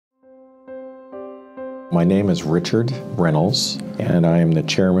My name is Richard Reynolds, and I am the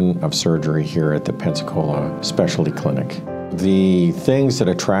chairman of surgery here at the Pensacola Specialty Clinic. The things that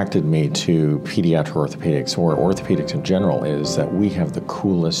attracted me to pediatric orthopedics, or orthopedics in general, is that we have the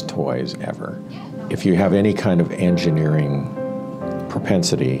coolest toys ever. If you have any kind of engineering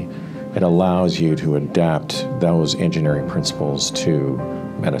propensity, it allows you to adapt those engineering principles to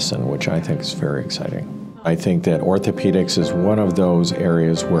medicine, which I think is very exciting. I think that orthopedics is one of those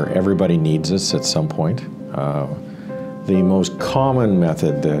areas where everybody needs us at some point. The most common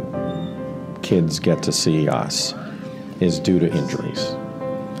method that kids get to see us is due to injuries,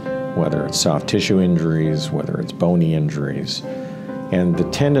 whether it's soft tissue injuries, whether it's bony injuries. And the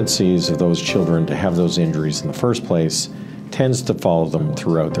tendencies of those children to have those injuries in the first place tends to follow them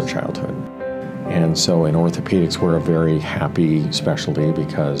throughout their childhood. And so in orthopedics, we're a very happy specialty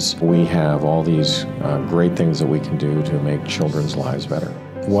because we have all these great things that we can do to make children's lives better.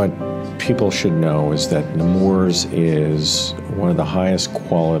 What people should know is that NEMOURS is one of the highest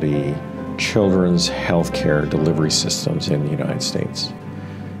quality children's healthcare delivery systems in the United States.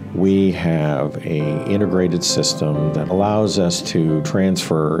 We have an integrated system that allows us to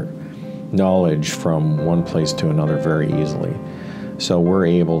transfer knowledge from one place to another very easily. So we're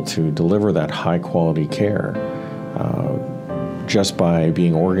able to deliver that high quality care just by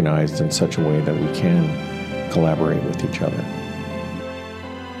being organized in such a way that we can collaborate with each other.